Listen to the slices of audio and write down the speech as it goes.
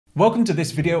Welcome to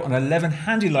this video on 11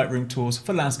 handy Lightroom tools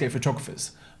for landscape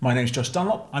photographers. My name is Josh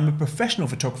Dunlop, I'm a professional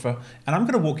photographer and I'm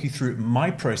going to walk you through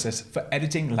my process for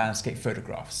editing landscape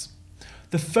photographs.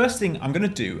 The first thing I'm going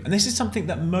to do, and this is something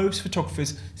that most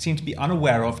photographers seem to be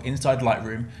unaware of inside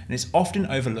Lightroom and it's often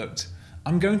overlooked,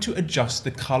 I'm going to adjust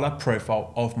the color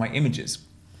profile of my images.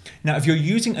 Now, if you're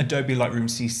using Adobe Lightroom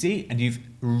CC and you've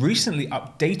recently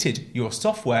updated your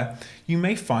software, you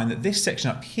may find that this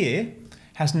section up here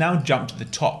has now jumped to the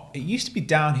top. It used to be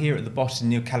down here at the bottom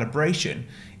near calibration.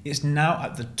 It's now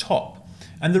at the top.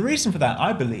 And the reason for that,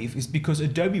 I believe, is because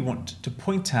Adobe want to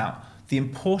point out the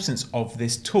importance of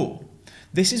this tool.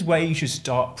 This is where you should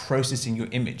start processing your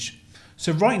image.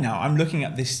 So right now I'm looking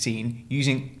at this scene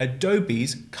using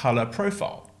Adobe's color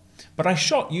profile, but I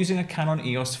shot using a Canon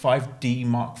EOS 5D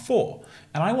Mark IV,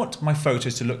 and I want my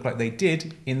photos to look like they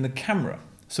did in the camera.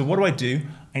 So what do?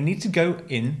 I need to go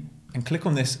in and click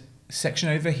on this section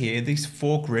over here, these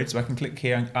 4 grids. So I can click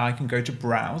here and I can go to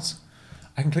browse.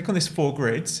 I can click on this 4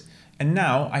 grids and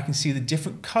now I can see the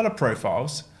different color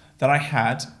profiles that I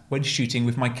had when shooting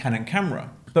with my Canon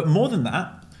camera. But more than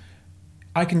that,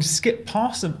 I can skip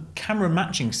past the camera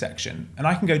matching section and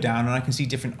I can go down and I can see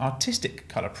different artistic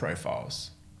color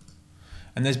profiles.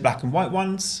 And there's black and white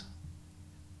ones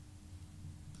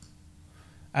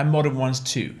and modern ones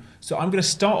too. So I'm going to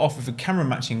start off with a camera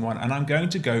matching one and I'm going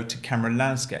to go to camera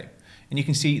landscape. And you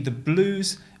can see the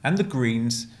blues and the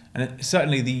greens, and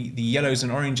certainly the yellows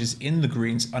and oranges in the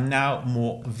greens are now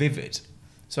more vivid.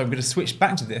 So I'm going to switch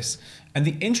back to this. And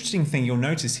the interesting thing you'll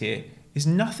notice here is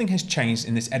nothing has changed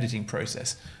in this editing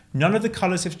process. None of the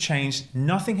colors have changed.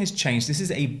 Nothing has changed. This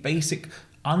is a basic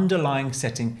underlying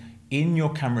setting in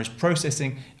your camera's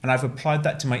processing. And I've applied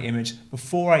that to my image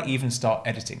before I even start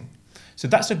editing. So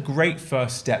that's a great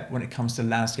first step when it comes to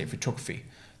landscape photography.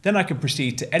 Then I can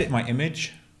proceed to edit my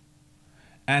image.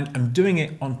 And I'm doing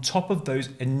it on top of those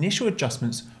initial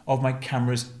adjustments of my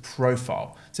camera's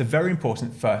profile. It's a very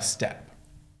important first step.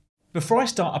 Before I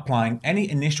start applying any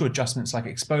initial adjustments like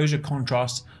exposure,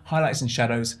 contrast, highlights and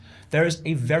shadows, there is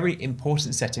a very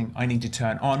important setting I need to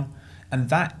turn on, and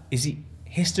that is the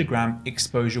histogram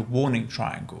exposure warning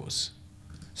triangles.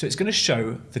 So it's going to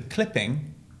show the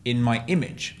clipping in my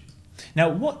image. Now,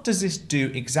 what does this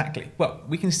do exactly? Well,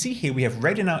 we can see here we have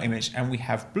red in our image and we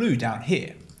have blue down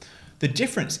here. The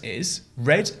difference is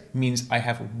red means I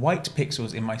have white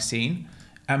pixels in my scene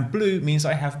and blue means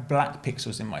I have black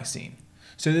pixels in my scene.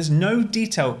 So there's no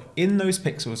detail in those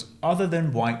pixels other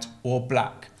than white or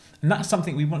black. And that's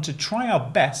something we want to try our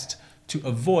best to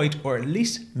avoid or at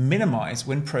least minimize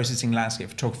when processing landscape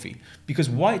photography, because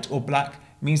white or black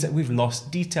means that we've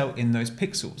lost detail in those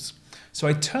pixels. So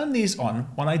I turn these on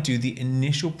when I do the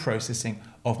initial processing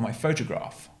of my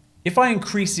photograph. If I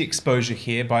increase the exposure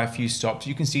here by a few stops,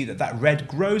 you can see that that red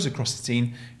grows across the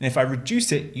scene. And if I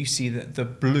reduce it, you see that the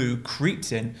blue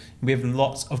creeps in and we have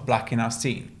lots of black in our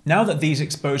scene. Now that these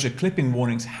exposure clipping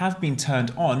warnings have been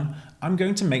turned on, I'm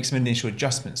going to make some initial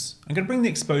adjustments. I'm going to bring the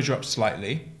exposure up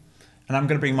slightly and I'm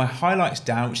going to bring my highlights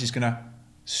down, which is going to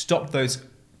stop those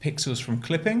pixels from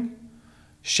clipping.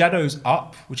 Shadows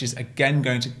up, which is again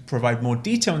going to provide more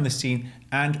detail in the scene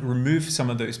and remove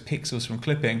some of those pixels from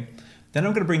clipping. Then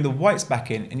I'm going to bring the whites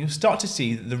back in and you'll start to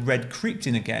see that the red creeped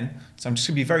in again. So I'm just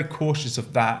going to be very cautious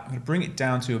of that. I'm going to bring it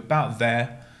down to about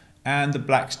there and the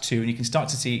blacks too. And you can start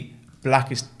to see black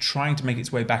is trying to make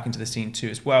its way back into the scene too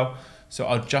as well. So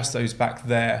I'll adjust those back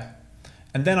there.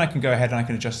 And then I can go ahead and I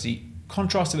can adjust the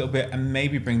contrast a little bit and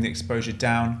maybe bring the exposure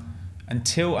down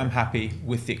until I'm happy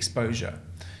with the exposure.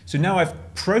 So now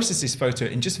I've processed this photo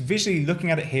and just visually looking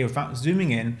at it here without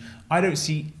zooming in, I don't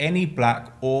see any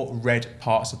black or red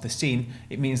parts of the scene.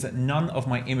 It means that none of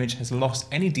my image has lost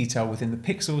any detail within the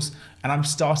pixels and I'm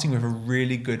starting with a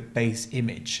really good base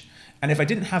image. And if I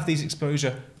didn't have these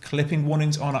exposure clipping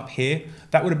warnings on up here,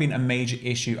 that would have been a major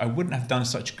issue. I wouldn't have done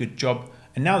such a good job.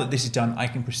 And now that this is done, I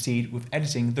can proceed with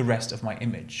editing the rest of my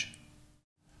image.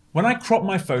 When I crop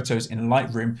my photos in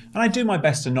Lightroom, and I do my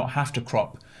best to not have to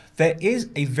crop, there is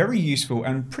a very useful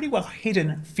and pretty well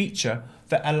hidden feature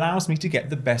that allows me to get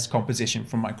the best composition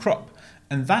from my crop,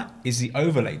 and that is the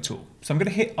overlay tool. So I'm going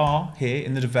to hit R here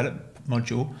in the develop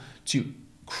module to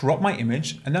crop my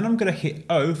image, and then I'm going to hit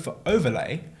O for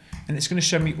overlay, and it's going to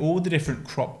show me all the different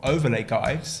crop overlay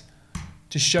guides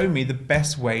to show me the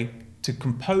best way to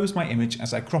compose my image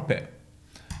as I crop it.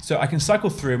 So I can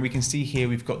cycle through and we can see here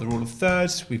we've got the rule of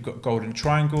thirds, we've got golden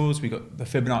triangles, we've got the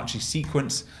Fibonacci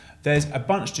sequence. There's a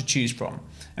bunch to choose from.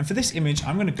 And for this image,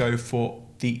 I'm going to go for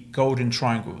the golden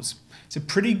triangles. It's a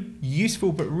pretty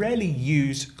useful but rarely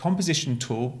used composition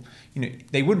tool. You know,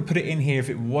 they wouldn't put it in here if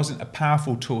it wasn't a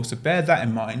powerful tool, so bear that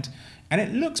in mind. And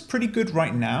it looks pretty good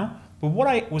right now, but what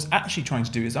I was actually trying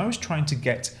to do is I was trying to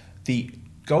get the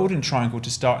golden triangle to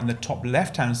start in the top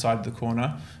left-hand side of the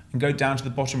corner and go down to the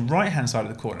bottom right-hand side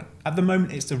of the corner. At the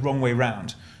moment, it's the wrong way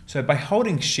round. So by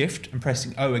holding Shift and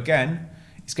pressing O again,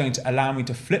 it's going to allow me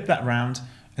to flip that round,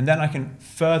 and then I can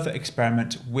further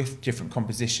experiment with different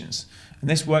compositions. And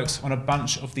this works on a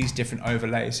bunch of these different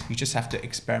overlays. You just have to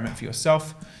experiment for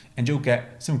yourself and you'll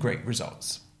get some great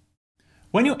results.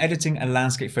 When you're editing a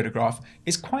landscape photograph,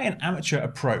 it's quite an amateur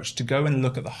approach to go and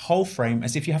look at the whole frame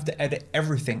as if you have to edit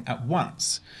everything at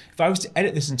once. If I was to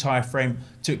edit this entire frame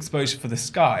to exposure for the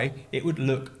sky, it would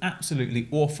look absolutely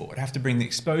awful. I'd have to bring the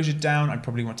exposure down, I'd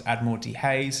probably want to add more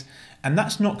dehaze, and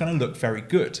that's not going to look very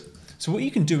good. So what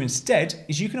you can do instead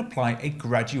is you can apply a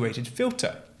graduated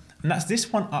filter. And that's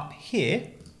this one up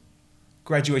here,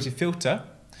 graduated filter,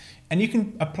 and you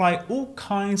can apply all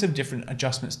kinds of different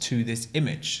adjustments to this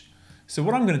image. So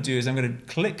what I'm going to do is I'm going to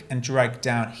click and drag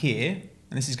down here,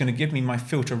 and this is going to give me my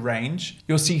filter range.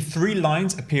 You'll see 3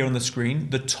 lines appear on the screen.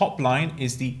 The top line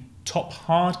is the top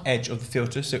hard edge of the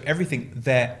filter, so everything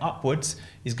there upwards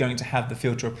is going to have the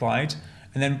filter applied.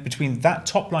 And then between that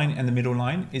top line and the middle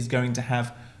line is going to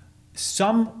have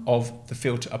some of the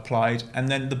filter applied, and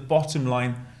then the bottom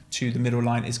line to the middle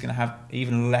line is going to have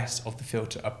even less of the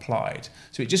filter applied.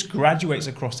 So it just graduates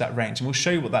across that range, and we'll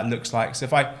show you what that looks like. So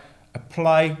if I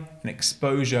apply an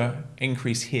exposure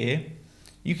increase here,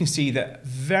 you can see that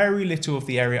very little of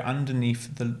the area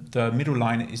underneath the middle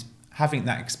line is having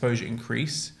that exposure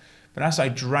increase. But as I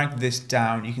drag this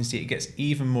down, you can see it gets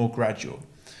even more gradual.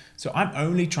 So I'm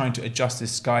only trying to adjust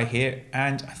this sky here,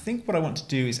 and I think what I want to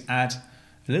do is add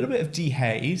a little bit of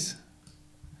dehaze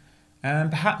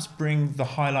and perhaps bring the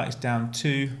highlights down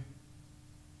too,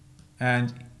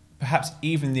 and perhaps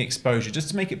even the exposure just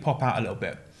to make it pop out a little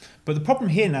bit. But the problem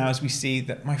here now is we see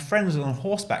that my friends on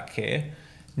horseback here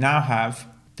now have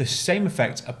the same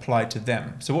effect applied to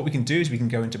them. So what we can do is we can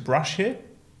go into brush here,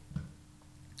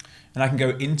 and I can go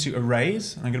into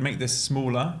erase, and I'm going to make this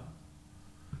smaller,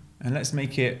 and let's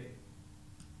make it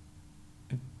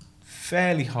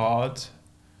fairly hard.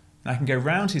 And I can go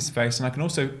around his face, and I can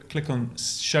also click on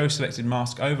show selected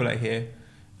mask overlay here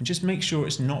and just make sure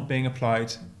it's not being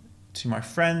applied to my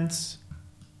friends.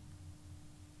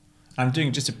 I'm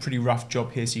doing just a pretty rough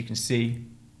job here so you can see,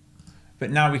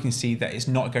 but now we can see that it's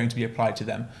not going to be applied to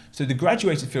them. So the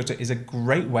graduated filter is a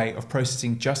great way of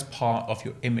processing just part of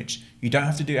your image. You don't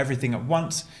have to do everything at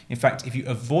once. In fact, if you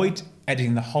avoid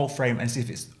editing the whole frame as if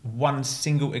it's one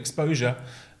single exposure,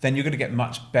 then you're going to get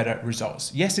much better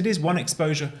results. Yes, it is one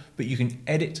exposure, but you can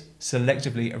edit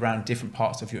selectively around different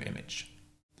parts of your image.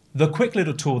 The quick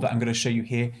little tool that I'm going to show you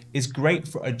here is great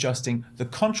for adjusting the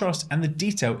contrast and the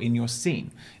detail in your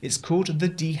scene. It's called the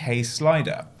dehaze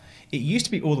slider. It used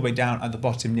to be all the way down at the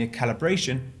bottom near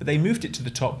calibration, but they moved it to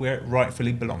the top where it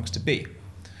rightfully belongs to be.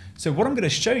 So what I'm going to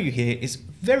show you here is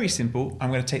very simple. I'm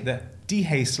going to take the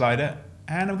dehaze slider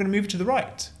and I'm going to move it to the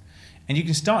right. And you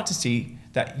can start to see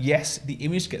that yes, the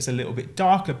image gets a little bit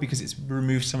darker because it's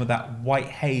removed some of that white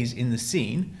haze in the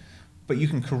scene, but you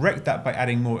can correct that by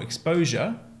adding more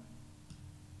exposure.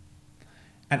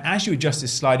 And as you adjust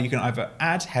this slider, you can either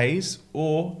add haze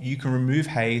or you can remove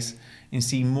haze and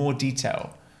see more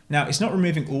detail. Now, it's not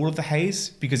removing all of the haze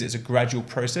because it's a gradual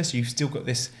process. You've still got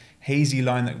this hazy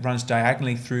line that runs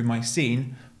diagonally through my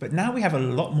scene, but now we have a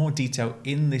lot more detail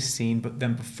in this scene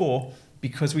than before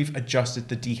because we've adjusted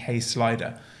the dehaze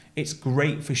slider. It's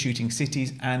great for shooting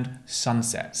cities and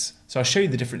sunsets. So I'll show you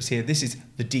the difference here. This is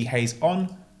the dehaze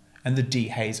on and the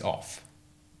dehaze off.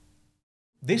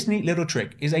 This neat little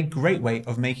trick is a great way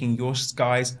of making your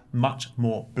skies much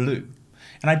more blue.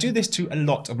 And I do this to a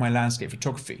lot of my landscape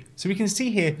photography. So we can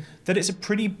see here that it's a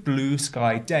pretty blue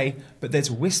sky day, but there's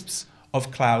wisps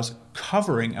of clouds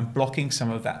covering and blocking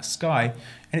some of that sky,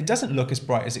 and it doesn't look as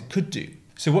bright as it could do.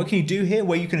 So what can you do here?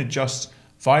 Well, you can adjust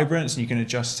vibrance and you can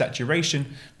adjust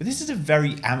saturation, but this is a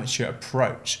very amateur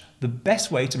approach. The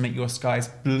best way to make your skies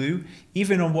blue,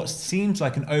 even on what seems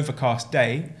like an overcast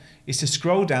day, is to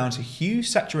scroll down to hue,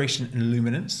 saturation, and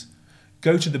luminance,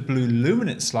 go to the blue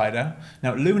luminance slider.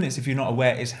 Now luminance, if you're not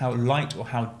aware, is how light or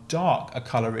how dark a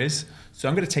color is. So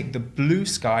I'm going to take the blue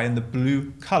sky and the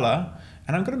blue color,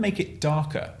 and I'm going to make it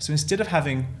darker. So instead of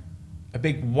having a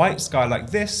big white sky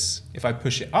like this, if I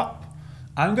push it up,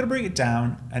 I'm going to bring it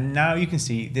down, and now you can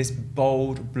see this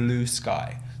bold blue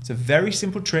sky. It's a very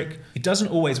simple trick. It doesn't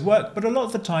always work, but a lot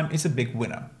of the time it's a big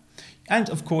winner. And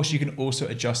of course, you can also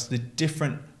adjust the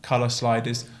different color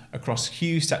sliders across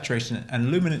hue, saturation,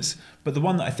 and luminance. But the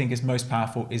one that I think is most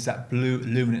powerful is that blue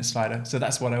luminance slider. So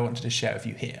that's what I wanted to share with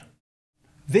you here.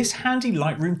 This handy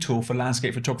Lightroom tool for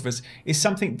landscape photographers is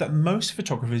something that most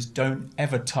photographers don't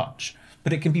ever touch,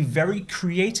 but it can be very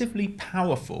creatively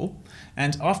powerful.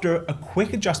 And after a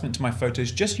quick adjustment to my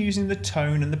photos, just using the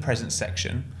tone and the presence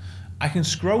section, I can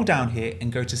scroll down here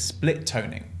and go to split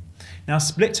toning. Now,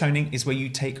 split toning is where you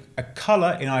take a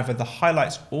color in either the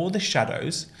highlights or the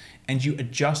shadows and you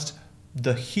adjust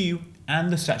the hue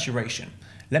and the saturation.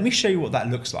 Let me show you what that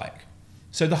looks like.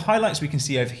 So the highlights we can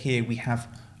see over here, we have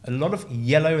a lot of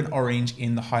yellow and orange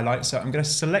in the highlights. So I'm going to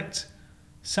select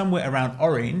somewhere around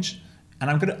orange and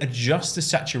I'm going to adjust the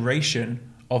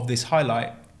saturation of this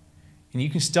highlight. And you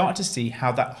can start to see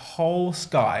how that whole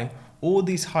sky, all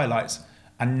these highlights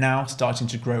are now starting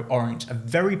to grow orange, a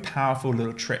very powerful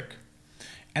little trick.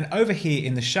 And over here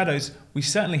in the shadows, we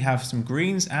certainly have some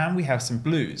greens and we have some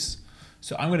blues.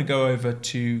 So I'm going to go over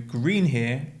to green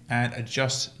here and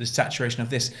adjust the saturation of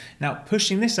this. Now,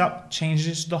 pushing this up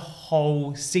changes the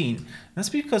whole scene. And that's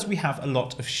because we have a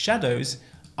lot of shadows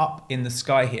up in the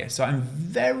sky here. So I'm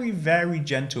very, very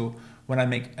gentle when I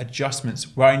make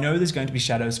adjustments where I know there's going to be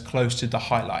shadows close to the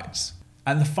highlights.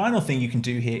 And the final thing you can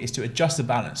do here is to adjust the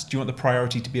balance. Do you want the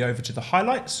priority to be over to the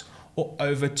highlights or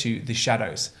over to the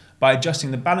shadows? By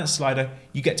adjusting the balance slider,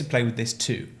 you get to play with this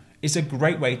too. It's a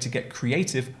great way to get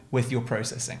creative with your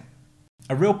processing.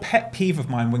 A real pet peeve of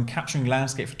mine when capturing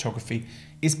landscape photography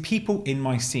is people in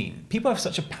my scene. People have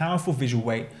such a powerful visual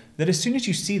weight that as soon as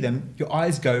you see them, your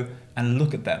eyes go and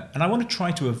look at them. And I want to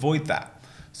try to avoid that.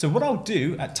 So what I'll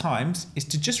do at times is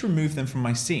to just remove them from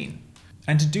my scene.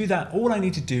 And to do that, all I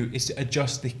need to do is to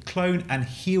adjust the clone and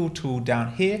heal tool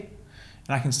down here.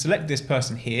 And I can select this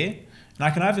person here. And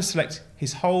I can either select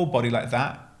his whole body like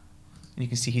that, and you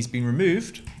can see he's been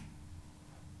removed,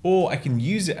 or I can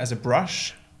use it as a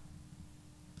brush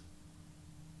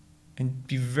and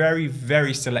be very,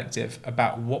 very selective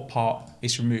about what part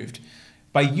is removed.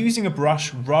 By using a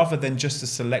brush rather than just a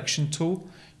selection tool,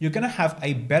 you're going to have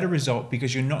a better result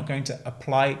because you're not going to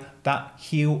apply that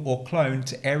heal or clone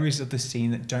to areas of the scene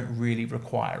that don't really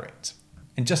require it.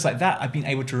 And just like that, I've been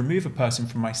able to remove a person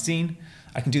from my scene.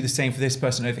 I can do the same for this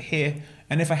person over here.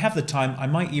 And if I have the time, I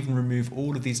might even remove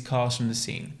all of these cars from the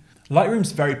scene.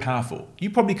 Lightroom's very powerful. You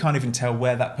probably can't even tell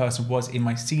where that person was in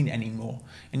my scene anymore.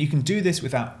 And you can do this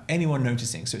without anyone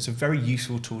noticing. So it's a very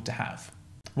useful tool to have.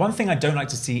 One thing I don't like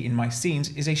to see in my scenes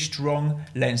is a strong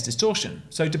lens distortion.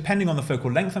 So depending on the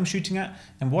focal length I'm shooting at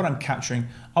and what I'm capturing,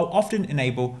 I'll often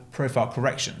enable profile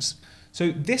corrections.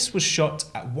 So this was shot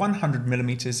at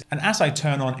 100mm, and as I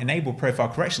turn on enable profile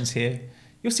corrections here,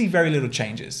 you'll see very little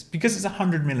changes because it's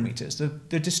 100mm.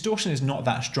 The distortion is not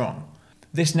that strong.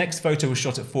 This next photo was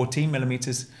shot at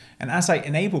 14mm, and as I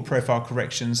enable profile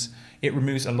corrections, it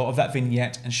removes a lot of that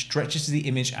vignette and stretches the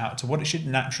image out to what it should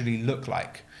naturally look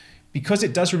like. Because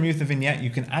it does remove the vignette, you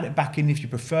can add it back in if you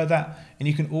prefer that, and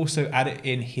you can also add it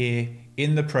in here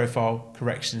in the profile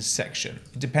corrections section.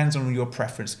 It depends on your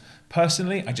preference.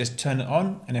 Personally, I just turn it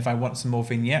on, and if I want some more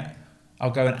vignette,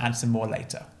 I'll go and add some more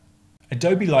later.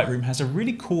 Adobe Lightroom has a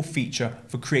really cool feature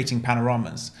for creating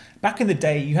panoramas. Back in the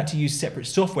day, you had to use separate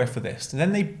software for this, and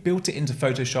then they built it into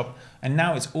Photoshop, and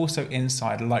now it's also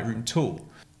inside a Lightroom tool.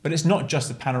 But it's not just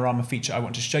the panorama feature I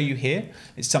want to show you here,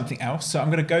 it's something else. So I'm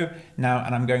going to go now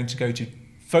and I'm going to go to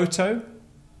Photo,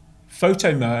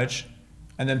 Photo Merge,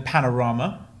 and then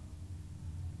Panorama.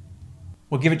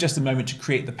 We'll give it just a moment to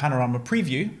create the panorama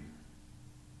preview.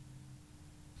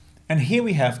 And here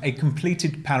we have a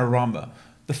completed panorama.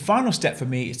 The final step for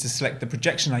me is to select the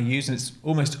projection I use, and it's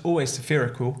almost always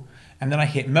spherical, and then I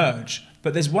hit Merge.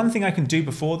 But there's one thing I can do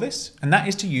before this, and that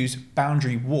is to use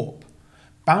Boundary Warp.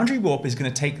 Boundary Warp is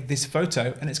going to take this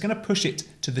photo and it's going to push it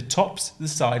to the tops, the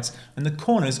sides, and the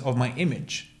corners of my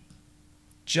image.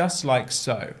 Just like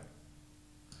so.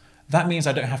 That means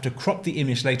I don't have to crop the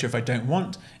image later if I don't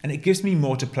want, and it gives me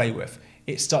more to play with.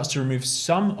 It starts to remove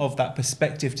some of that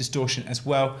perspective distortion as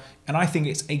well, and I think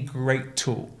it's a great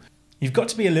tool. You've got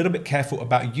to be a little bit careful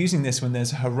about using this when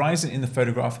there's a horizon in the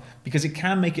photograph because it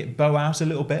can make it bow out a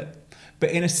little bit.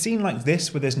 But in a scene like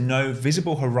this where there's no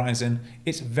visible horizon,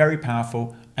 it's very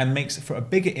powerful and makes for a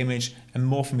bigger image and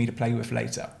more for me to play with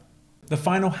later. The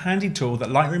final handy tool that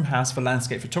Lightroom has for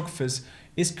landscape photographers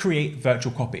is Create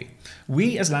Virtual Copy.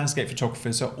 We as landscape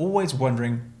photographers are always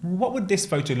wondering, what would this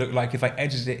photo look like if I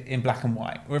edited it in black and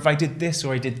white, or if I did this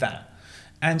or I did that?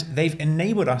 And they've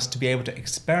enabled us to be able to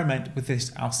experiment with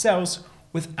this ourselves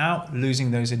without losing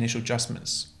those initial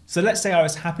adjustments. So let's say I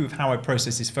was happy with how I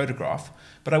processed this photograph,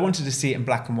 but I wanted to see it in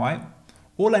black and white.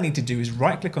 All I need to do is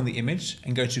right click on the image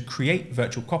and go to Create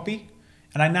Virtual Copy,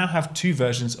 and I now have two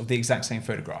versions of the exact same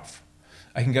photograph.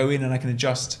 I can go in and I can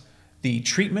adjust the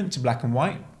treatment to black and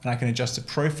white, and I can adjust the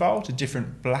profile to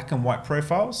different black and white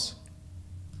profiles.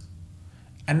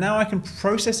 And now I can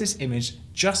process this image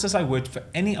just as I would for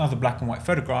any other black and white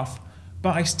photograph,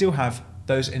 but I still have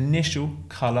those initial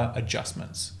color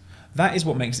adjustments. That is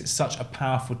what makes it such a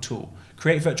powerful tool.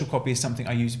 Create Virtual Copy is something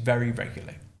I use very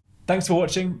regularly. Thanks for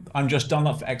watching. I'm Josh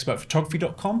Dunlop for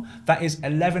ExpertPhotography.com. That is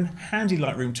 11 handy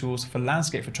Lightroom tools for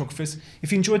landscape photographers.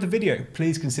 If you enjoyed the video,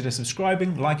 please consider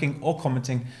subscribing, liking, or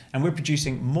commenting. And we're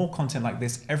producing more content like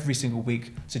this every single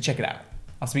week, so check it out.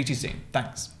 I'll speak to you soon.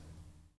 Thanks.